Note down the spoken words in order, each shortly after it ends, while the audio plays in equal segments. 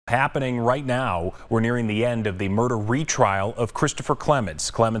Happening right now, we're nearing the end of the murder retrial of Christopher Clements.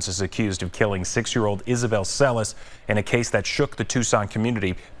 Clements is accused of killing 6-year-old Isabel Celis in a case that shook the Tucson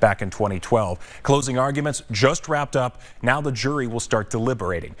community back in 2012. Closing arguments just wrapped up. Now the jury will start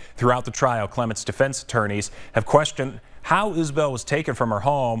deliberating. Throughout the trial, Clements' defense attorneys have questioned how Isabel was taken from her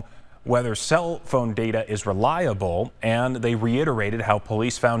home, whether cell phone data is reliable, and they reiterated how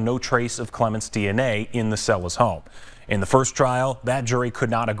police found no trace of Clements' DNA in the Celis home. In the first trial, that jury could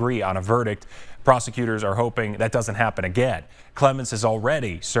not agree on a verdict. Prosecutors are hoping that doesn't happen again. Clements is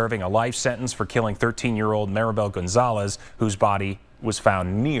already serving a life sentence for killing 13-year-old Maribel Gonzalez, whose body was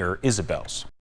found near Isabel's.